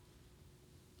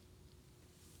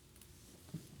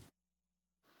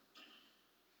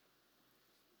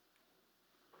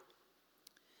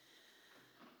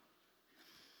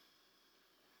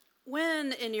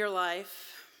When in your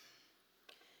life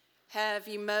have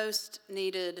you most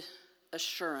needed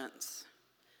assurance?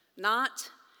 Not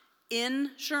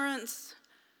insurance,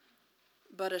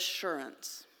 but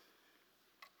assurance.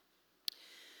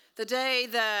 The day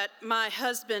that my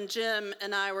husband Jim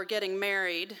and I were getting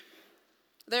married,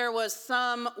 there was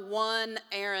some one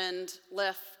errand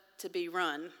left to be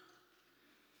run.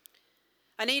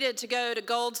 I needed to go to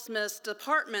Goldsmith's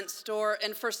department store,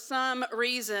 and for some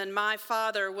reason, my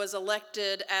father was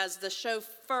elected as the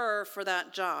chauffeur for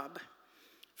that job,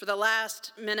 for the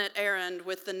last-minute errand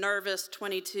with the nervous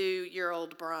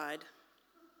 22-year-old bride.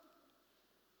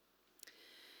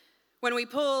 When we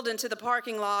pulled into the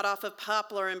parking lot off of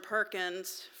Poplar and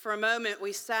Perkins, for a moment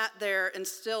we sat there in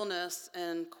stillness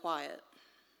and quiet.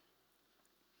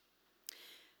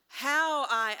 How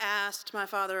I asked my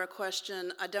father a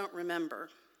question, I don't remember.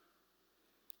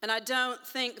 And I don't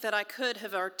think that I could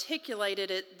have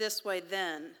articulated it this way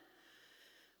then.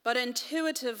 But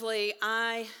intuitively,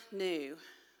 I knew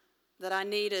that I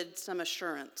needed some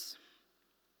assurance.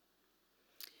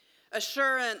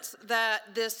 Assurance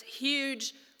that this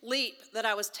huge leap that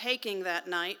I was taking that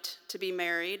night to be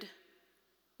married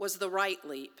was the right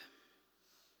leap.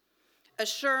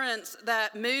 Assurance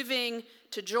that moving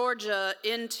to Georgia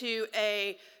into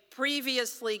a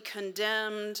previously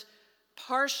condemned,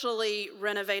 partially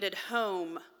renovated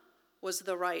home was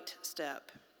the right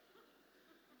step.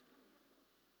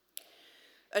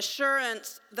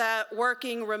 Assurance that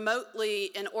working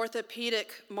remotely in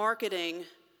orthopedic marketing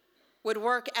would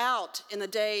work out in the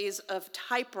days of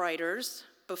typewriters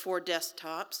before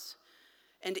desktops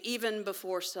and even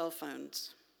before cell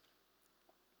phones.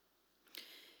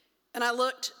 And I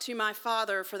looked to my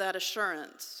father for that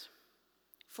assurance,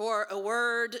 for a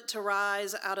word to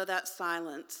rise out of that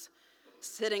silence,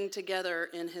 sitting together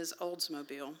in his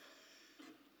Oldsmobile.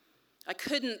 I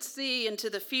couldn't see into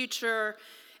the future,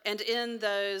 and in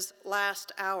those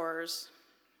last hours,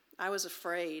 I was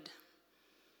afraid.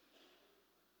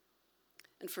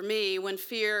 And for me, when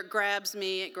fear grabs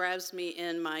me, it grabs me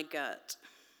in my gut.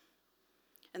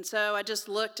 And so I just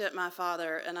looked at my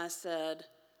father and I said,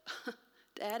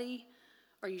 "Daddy,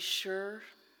 are you sure?"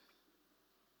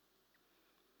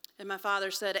 And my father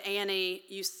said, "Annie,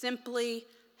 you simply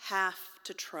have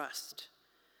to trust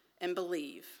and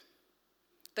believe.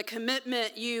 The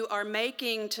commitment you are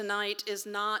making tonight is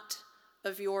not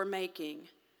of your making.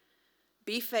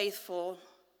 Be faithful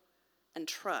and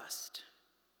trust,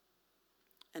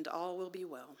 and all will be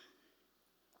well."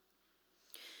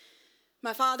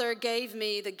 My father gave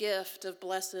me the gift of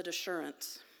blessed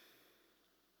assurance.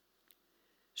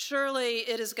 Surely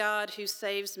it is God who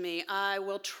saves me. I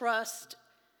will trust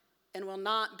and will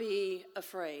not be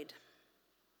afraid.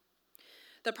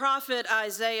 The prophet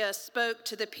Isaiah spoke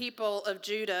to the people of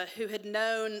Judah who had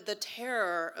known the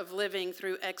terror of living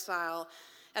through exile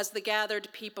as the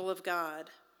gathered people of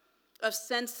God, of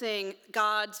sensing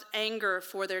God's anger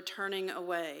for their turning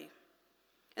away.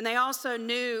 And they also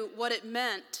knew what it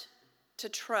meant to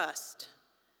trust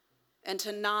and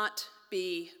to not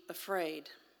be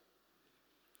afraid.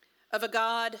 Of a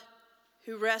God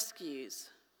who rescues,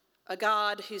 a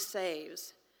God who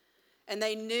saves, and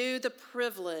they knew the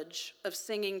privilege of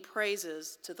singing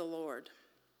praises to the Lord.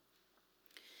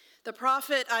 The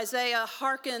prophet Isaiah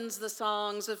hearkens the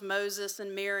songs of Moses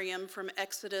and Miriam from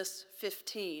Exodus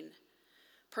 15,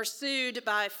 pursued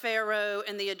by Pharaoh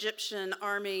and the Egyptian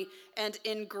army, and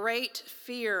in great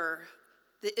fear,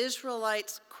 the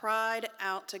Israelites cried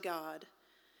out to God,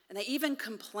 and they even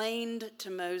complained to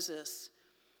Moses,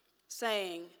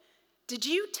 saying, "Did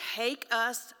you take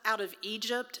us out of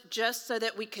Egypt just so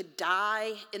that we could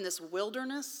die in this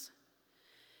wilderness?"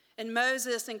 And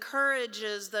Moses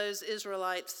encourages those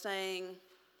Israelites, saying,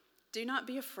 "Do not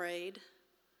be afraid.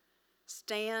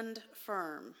 Stand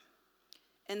firm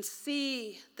and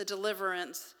see the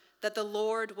deliverance that the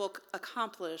Lord will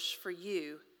accomplish for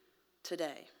you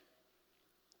today."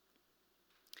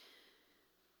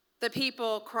 The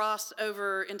people cross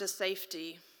over into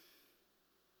safety,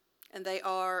 and they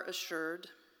are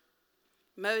assured.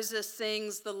 Moses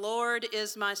sings, "The Lord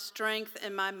is my strength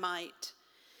and my might,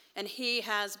 and he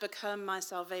has become my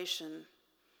salvation."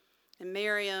 And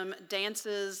Miriam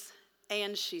dances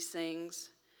and she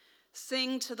sings,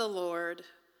 "Sing to the Lord,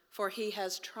 for he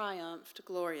has triumphed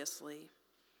gloriously."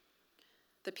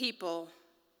 The people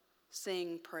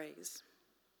sing praise.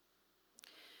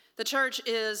 The church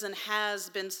is and has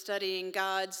been studying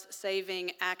God's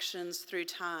saving actions through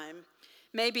time.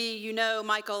 Maybe you know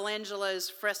Michelangelo's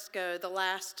fresco, The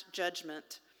Last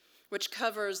Judgment, which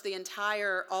covers the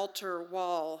entire altar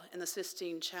wall in the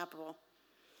Sistine Chapel.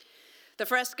 The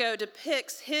fresco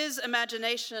depicts his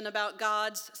imagination about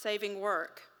God's saving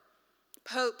work.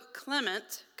 Pope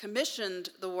Clement commissioned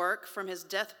the work from his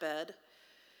deathbed,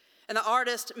 and the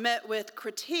artist met with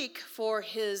critique for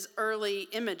his early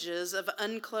images of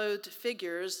unclothed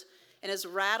figures and his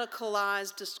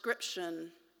radicalized description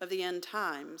of the end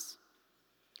times.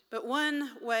 But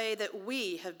one way that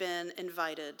we have been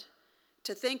invited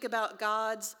to think about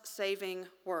God's saving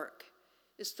work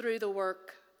is through the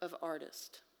work of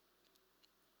artists.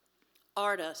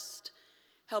 Artists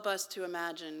help us to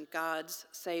imagine God's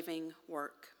saving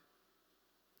work.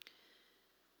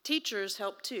 Teachers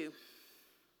help too.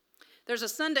 There's a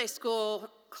Sunday school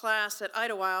class at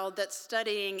Idlewild that's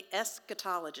studying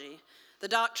eschatology, the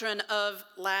doctrine of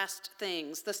last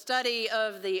things, the study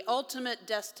of the ultimate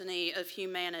destiny of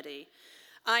humanity.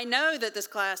 I know that this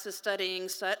class is studying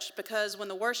such because when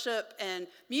the worship and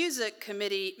music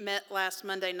committee met last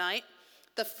Monday night,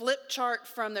 the flip chart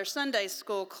from their Sunday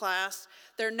school class,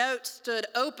 their notes stood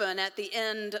open at the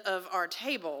end of our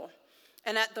table.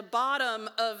 And at the bottom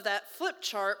of that flip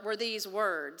chart were these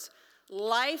words: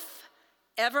 life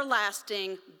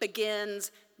everlasting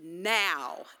begins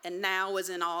now. And now is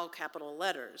in all capital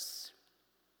letters.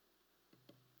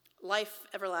 Life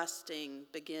everlasting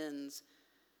begins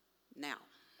now.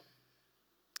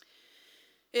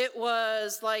 It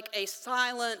was like a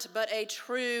silent but a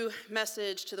true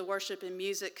message to the Worship and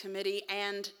Music Committee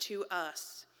and to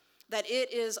us, that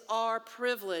it is our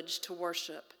privilege to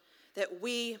worship, that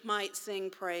we might sing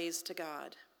praise to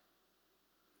God.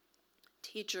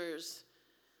 Teachers,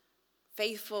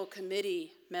 faithful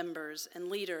committee members, and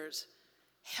leaders,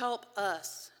 help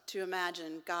us to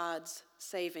imagine God's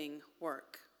saving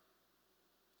work.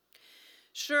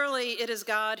 Surely it is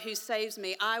God who saves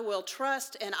me. I will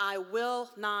trust and I will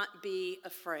not be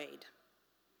afraid.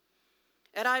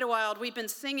 At Idlewild, we've been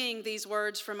singing these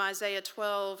words from Isaiah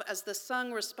 12 as the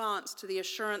sung response to the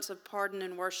assurance of pardon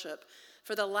and worship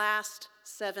for the last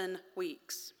 7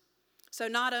 weeks. So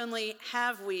not only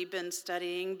have we been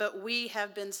studying, but we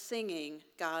have been singing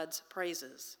God's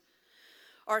praises.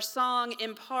 Our song,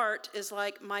 in part, is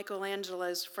like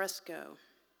Michelangelo's fresco.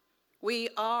 We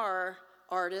are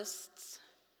artists,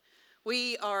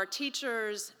 we are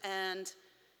teachers, and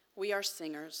we are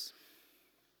singers.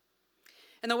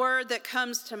 And the word that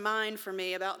comes to mind for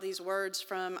me about these words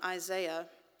from Isaiah,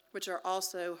 which are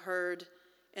also heard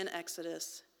in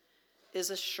Exodus, is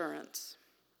assurance.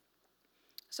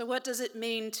 So what does it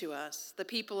mean to us, the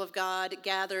people of God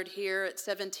gathered here at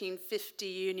 1750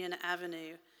 Union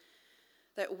Avenue,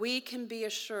 that we can be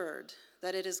assured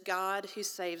that it is God who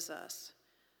saves us,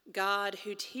 God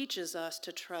who teaches us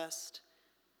to trust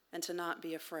and to not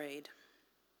be afraid?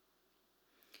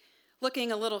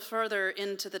 Looking a little further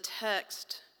into the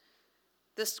text,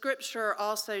 the scripture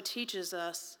also teaches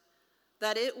us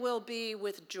that it will be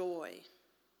with joy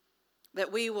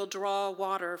that we will draw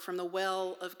water from the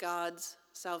well of God's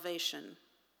salvation.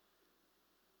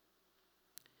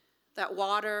 That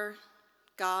water,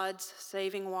 God's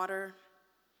saving water,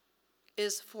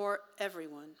 is for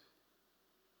everyone.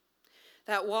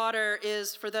 That water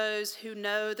is for those who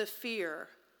know the fear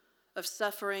of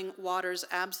suffering water's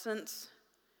absence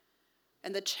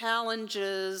and the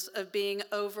challenges of being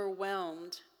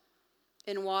overwhelmed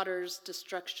in water's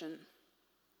destruction.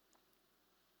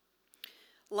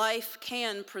 Life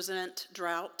can present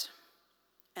drought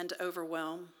and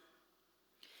overwhelm.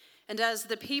 And as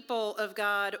the people of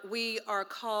God, we are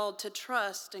called to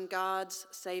trust in God's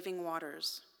saving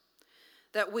waters,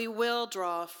 that we will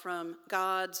draw from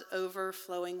God's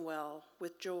overflowing well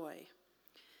with joy,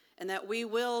 and that we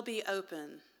will be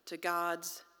open to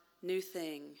God's new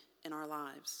thing in our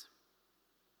lives.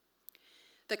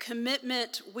 The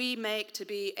commitment we make to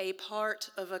be a part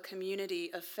of a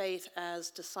community of faith as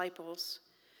disciples,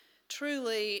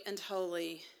 truly and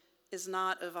wholly, is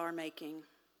not of our making.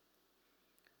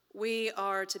 We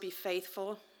are to be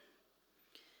faithful.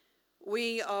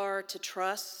 We are to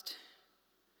trust,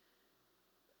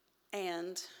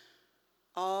 and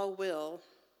all will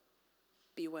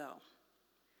be well.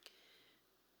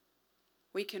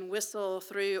 We can whistle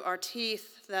through our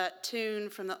teeth that tune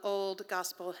from the old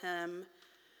gospel hymn,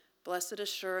 "Blessed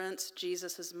assurance,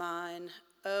 Jesus is mine.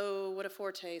 Oh, what a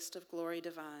foretaste of glory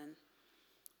divine.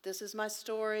 This is my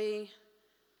story,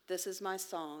 this is my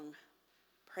song,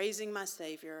 praising my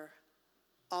Savior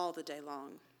all the day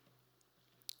long."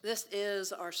 This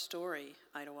is our story,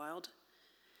 Idlewild.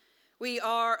 We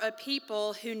are a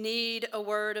people who need a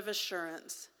word of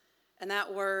assurance, and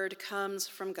that word comes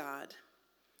from God.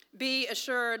 Be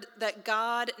assured that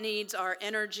God needs our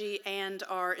energy and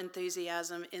our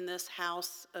enthusiasm in this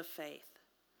house of faith.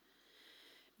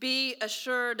 Be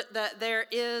assured that there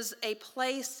is a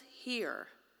place here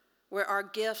where our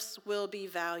gifts will be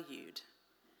valued.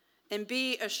 And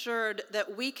be assured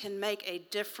that we can make a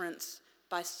difference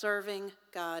by serving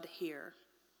God here.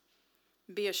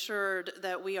 Be assured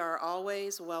that we are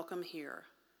always welcome here,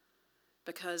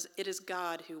 because it is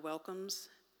God who welcomes,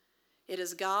 it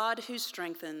is God who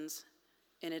strengthens,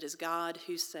 and it is God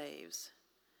who saves.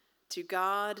 To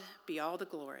God be all the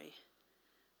glory,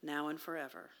 now and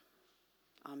forever.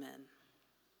 Amen.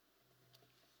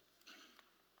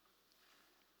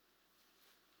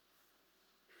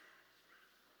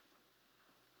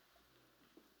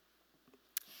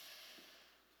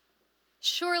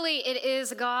 Surely it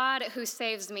is God who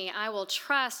saves me. I will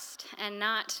trust and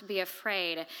not be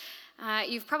afraid.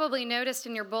 You've probably noticed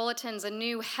in your bulletins a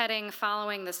new heading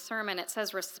following the sermon. It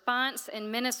says Response in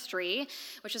Ministry,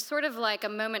 which is sort of like a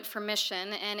moment for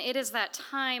mission. And it is that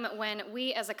time when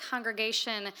we as a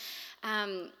congregation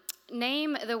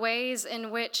name the ways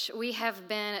in which we have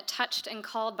been touched and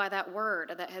called by that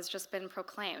word that has just been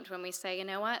proclaimed. When we say, you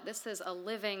know what, this is a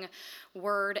living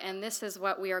word and this is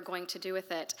what we are going to do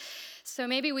with it. So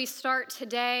maybe we start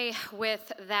today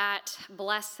with that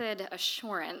blessed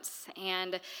assurance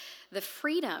and the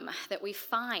freedom that we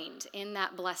find in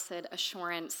that blessed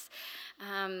assurance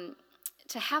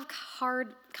to have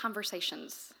hard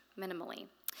conversations minimally.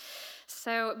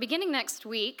 So beginning next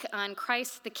week on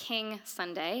Christ the King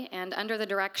Sunday, and under the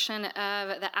direction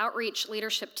of the Outreach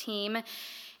Leadership Team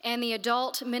and the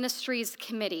Adult Ministries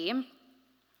Committee,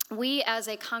 we as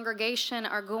a congregation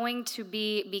are going to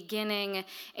be beginning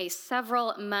a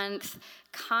several-month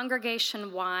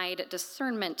congregation-wide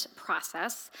discernment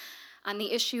process on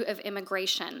the issue of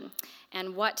immigration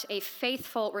and what a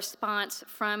faithful response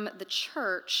from the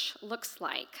church looks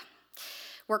like.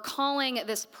 We're calling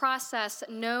this process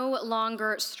No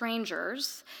Longer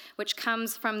Strangers, which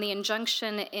comes from the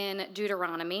injunction in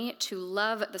Deuteronomy to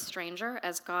love the stranger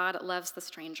as God loves the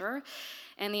stranger,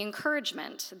 and the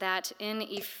encouragement that in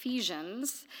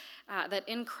Ephesians, that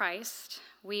in Christ,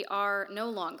 we are no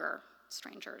longer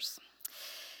strangers.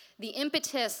 The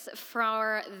impetus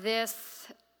for this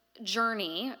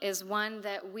journey is one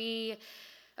that we,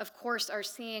 of course, are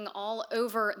seeing all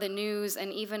over the news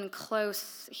and even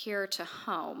close here to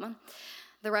home.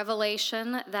 The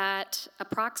revelation that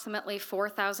approximately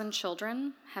 4,000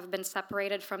 children have been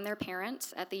separated from their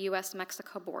parents at the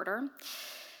U.S.-Mexico border.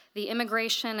 The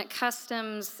Immigration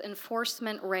Customs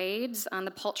enforcement raids on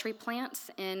the poultry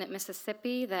plants in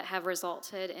Mississippi that have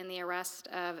resulted in the arrest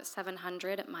of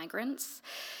 700 migrants.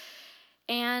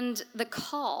 And the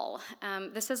call,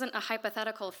 this isn't a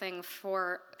hypothetical thing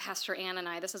for Pastor Ann and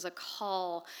I, this is a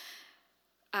call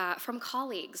from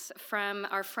colleagues, from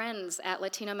our friends at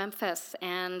Latino Memphis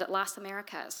and Las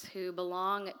Americas who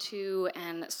belong to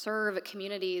and serve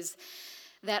communities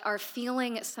that are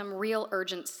feeling some real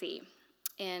urgency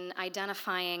in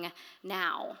identifying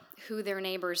now who their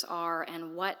neighbors are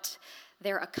and what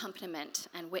their accompaniment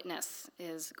and witness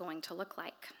is going to look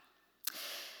like.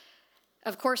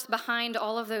 Of course, behind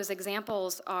all of those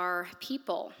examples are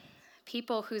people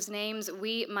whose names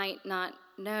we might not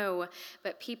know,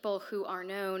 but people who are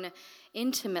known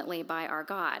intimately by our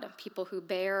God, people who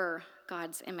bear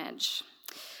God's image.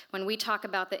 When we talk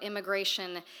about the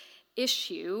immigration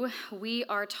issue, we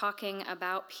are talking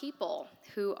about people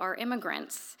who are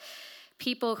immigrants,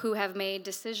 people who have made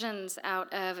decisions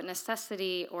out of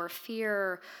necessity or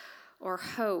fear or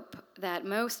hope that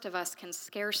most of us can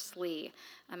scarcely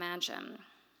imagine.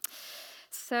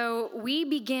 So we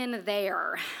begin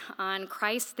there on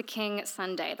Christ the King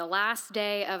Sunday, the last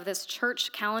day of this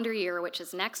church calendar year, which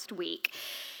is next week.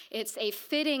 It's a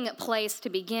fitting place to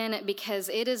begin because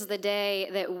it is the day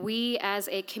that we as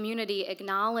a community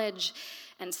acknowledge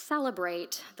and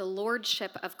celebrate the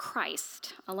lordship of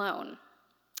Christ alone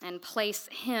and place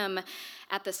him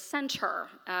at the center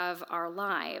of our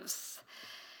lives.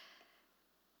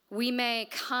 We may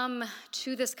come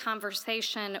to this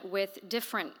conversation with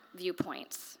different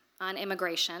viewpoints on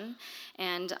immigration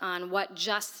and on what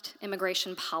just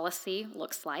immigration policy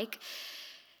looks like.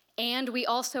 And we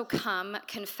also come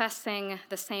confessing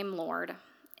the same Lord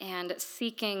and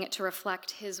seeking to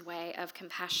reflect his way of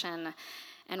compassion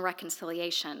and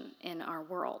reconciliation in our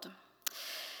world.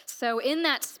 So in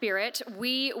that spirit,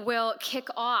 we will kick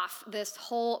off this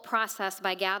whole process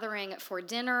by gathering for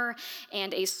dinner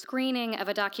and a screening of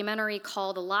a documentary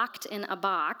called Locked in a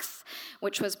Box,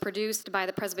 which was produced by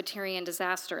the Presbyterian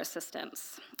Disaster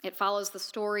Assistance. It follows the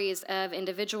stories of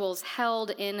individuals held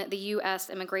in the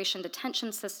U.S. immigration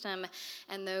detention system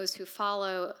and those who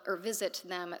follow or visit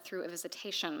them through a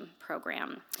visitation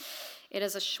program. It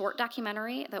is a short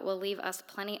documentary that will leave us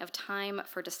plenty of time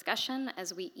for discussion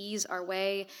as we ease our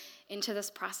way into this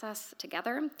process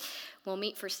together. We'll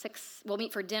meet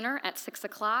for dinner at 6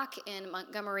 o'clock in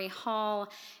Montgomery Hall,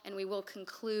 and we will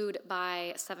conclude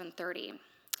by 7:30.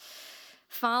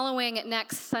 Following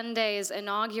next Sunday's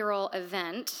inaugural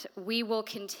event, we will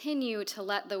continue to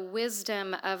let the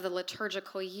wisdom of the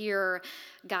liturgical year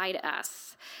guide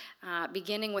us,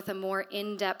 beginning with a more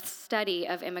in-depth study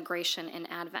of immigration in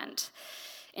Advent.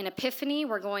 In Epiphany,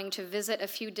 we're going to visit a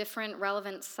few different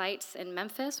relevant sites in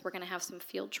Memphis. We're going to have some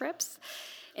field trips.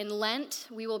 In Lent,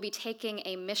 we will be taking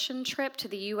a mission trip to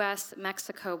the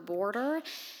U.S.-Mexico border.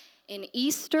 In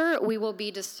Easter, we will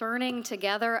be discerning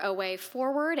together a way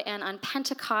forward, and on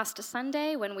Pentecost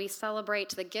Sunday, when we celebrate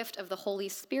the gift of the Holy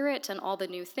Spirit and all the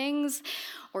new things,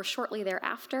 or shortly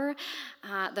thereafter,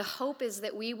 the hope is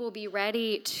that we will be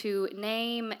ready to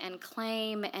name and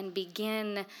claim and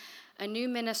begin a new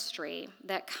ministry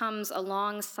that comes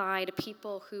alongside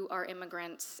people who are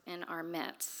immigrants in our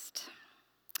midst.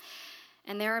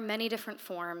 And there are many different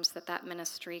forms that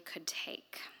ministry could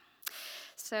take.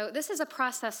 So this is a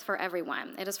process for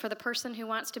everyone. It is for the person who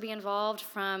wants to be involved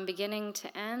from beginning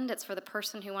to end. It's for the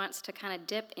person who wants to kind of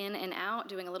dip in and out,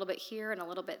 doing a little bit here and a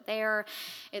little bit there.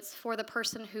 It's for the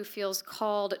person who feels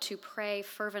called to pray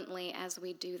fervently as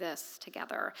we do this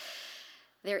together.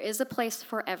 There is a place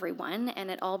for everyone,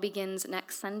 and it all begins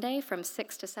next Sunday from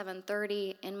 6 to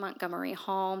 7:30 in Montgomery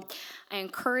Hall. I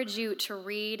encourage you to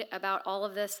read about all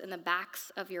of this in the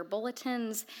backs of your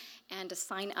bulletins and to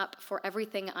sign up for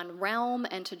everything on Realm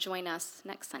and to join us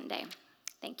next Sunday.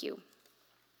 Thank you.